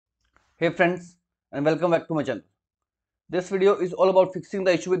Hey friends, and welcome back to my channel. This video is all about fixing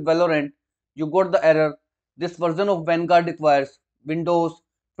the issue with Valorant. You got the error. This version of Vanguard requires Windows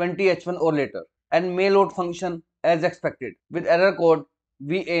 20H1 or later and may load function as expected with error code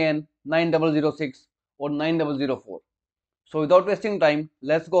VAN 9006 or 9004. So without wasting time,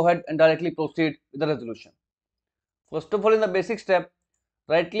 let's go ahead and directly proceed with the resolution. First of all, in the basic step,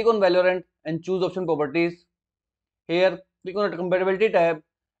 right click on Valorant and choose option properties. Here, click on the compatibility tab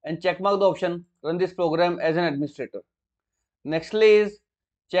and checkmark the option run this program as an administrator. Nextly is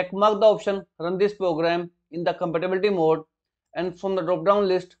checkmark the option run this program in the compatibility mode, and from the drop down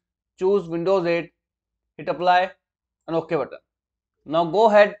list choose Windows 8, hit apply and OK button. Now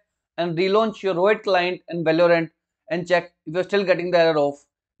go ahead and relaunch your Roid client and Valorant and check if you are still getting the error of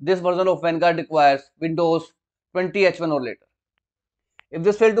this version of Vanguard requires Windows 20H1 or later. If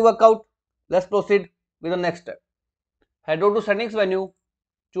this failed to work out, let's proceed with the next step. Head over to settings menu,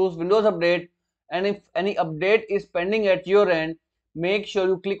 choose Windows Update, and if any update is pending at your end, make sure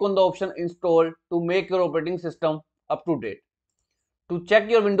you click on the option Install to make your operating system up to date. To check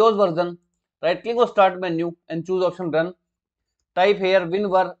your Windows version, right click on Start menu and choose option Run. Type here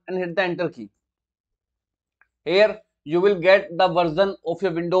WinVer and hit the Enter key. Here you will get the version of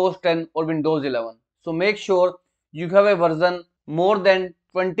your Windows 10 or Windows 11. So make sure you have a version more than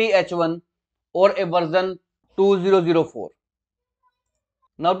 20H1 or a version 2004.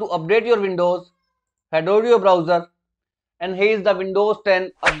 Now to update your Windows, head over to your browser and here is the Windows 10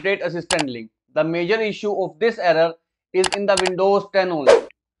 Update Assistant link. The major issue of this error is in the Windows 10 only.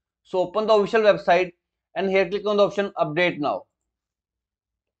 So open the official website and here click on the option Update Now.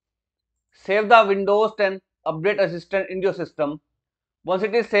 Save the Windows 10 Update Assistant in your system. Once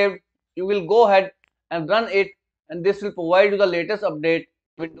it is saved, you will go ahead and run it, and this will provide you the latest update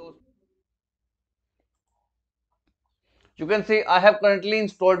Windows. You can see I have currently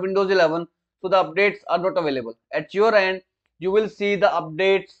installed Windows 11, so the updates are not available. At your end, you will see the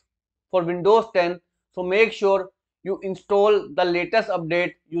updates for Windows 10. So make sure you install the latest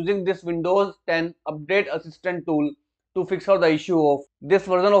update using this Windows 10 Update Assistant tool to fix out the issue of this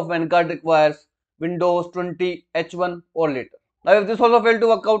version of Vanguard requires Windows 20 H1 or later. Now if this also failed to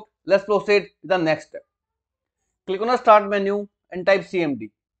work out, let's proceed with the next step. Click on the Start menu and type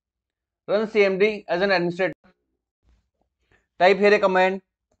CMD. Run CMD as an administrator. Type here a command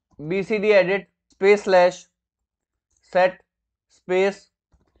bcdedit // set space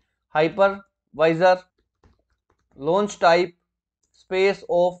hypervisor launch type space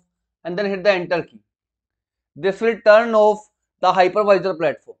off and then hit the enter key. This will turn off the hypervisor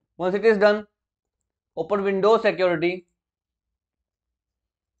platform. Once it is done, open Windows Security.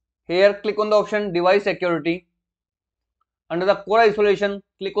 Here click on the option Device Security. Under the Core Isolation,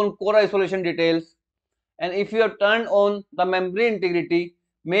 click on Core Isolation Details. And if you have turned on the memory integrity,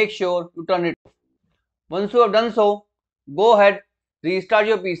 make sure you turn it off. Once you have done so, go ahead, restart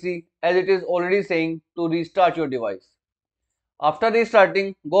your PC as it is already saying to restart your device. After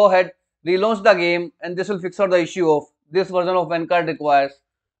restarting, go ahead, relaunch the game, and this will fix out the issue of this version of Vanguard requires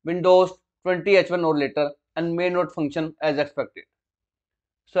Windows 20H1 or later and may not function as expected.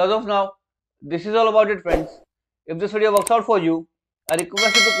 So as of now, this is all about it friends. If this video works out for you, I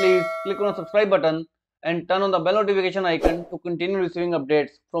request you to please click on the subscribe button and turn on the bell notification icon to continue receiving updates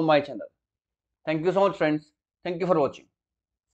from my channel. Thank you so much friends. Thank you for watching.